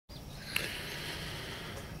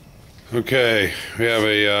Okay, we have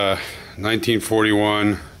a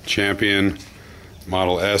 1941 Champion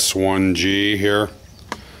model S1G here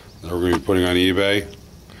that we're going to be putting on eBay,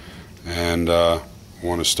 and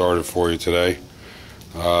want to start it for you today.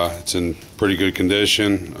 It's in pretty good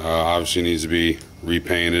condition. Obviously needs to be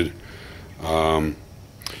repainted, and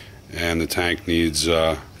the tank needs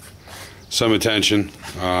some attention.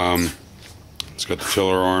 It's got the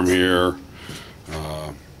tiller arm here.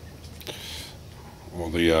 All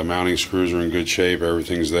the mounting screws are in good shape.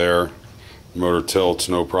 Everything's there. Motor tilts,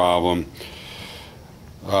 no problem.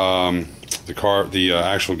 The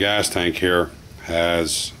actual gas tank here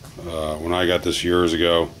has, when I got this years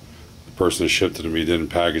ago, the person that shipped it to me didn't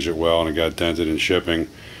package it well, and it got dented in shipping.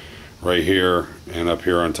 Right here and up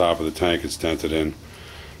here on top of the tank, it's dented in,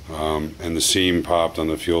 and the seam popped on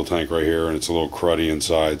the fuel tank right here, and it's a little cruddy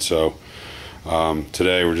inside. So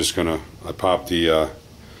today we're just gonna, I popped the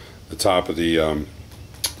top of the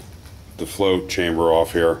float chamber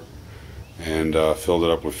off here and filled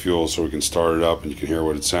it up with fuel so we can start it up, and you can hear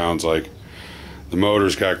what it sounds like. The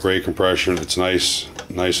motor's got great compression. It's nice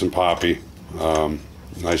and poppy.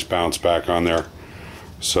 Nice bounce back on there.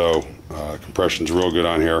 So compression's real good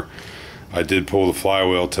on here. I did pull the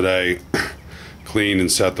flywheel today, clean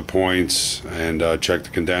and set the points, and check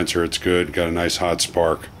the condenser. It's good. Got a nice hot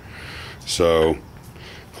spark. So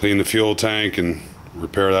clean the fuel tank and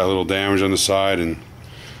repair that little damage on the side, and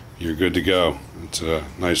you're good to go. It's a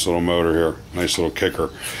nice little motor here, nice little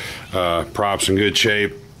kicker. Props in good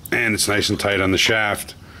shape, and it's nice and tight on the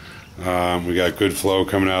shaft. We got good flow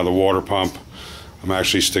coming out of the water pump. I'm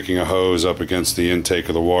actually sticking a hose up against the intake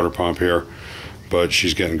of the water pump here, but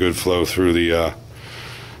she's getting good flow through the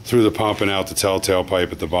pump and out the telltale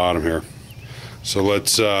pipe at the bottom here. So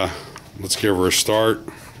let's give her a start,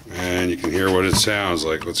 and you can hear what it sounds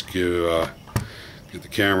like. Let's get the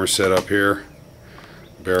camera set up here.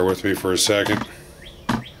 Bear with me for a second,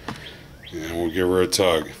 and we'll give her a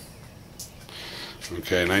tug.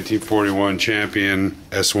 Okay, 1941 Champion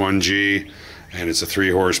S1G, and it's a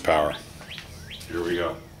 3 horsepower. Here we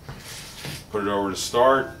go. Put it over to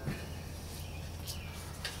start.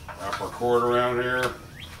 Wrap our cord around here.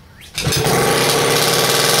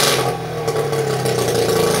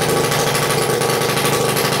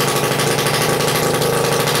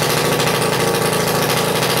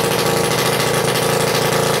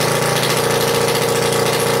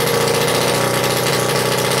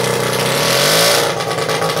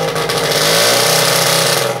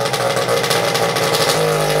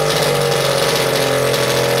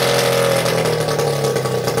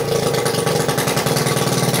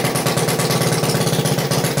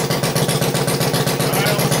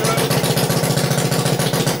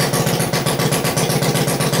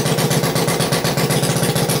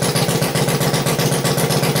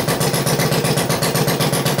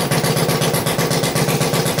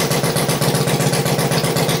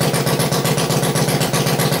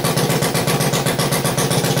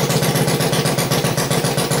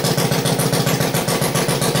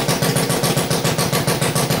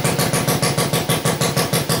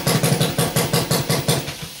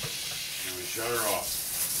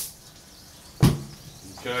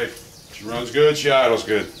 Okay, she runs good, she idles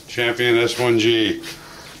good. Champion S1G,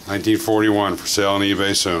 1941, for sale on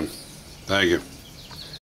eBay soon. Thank you.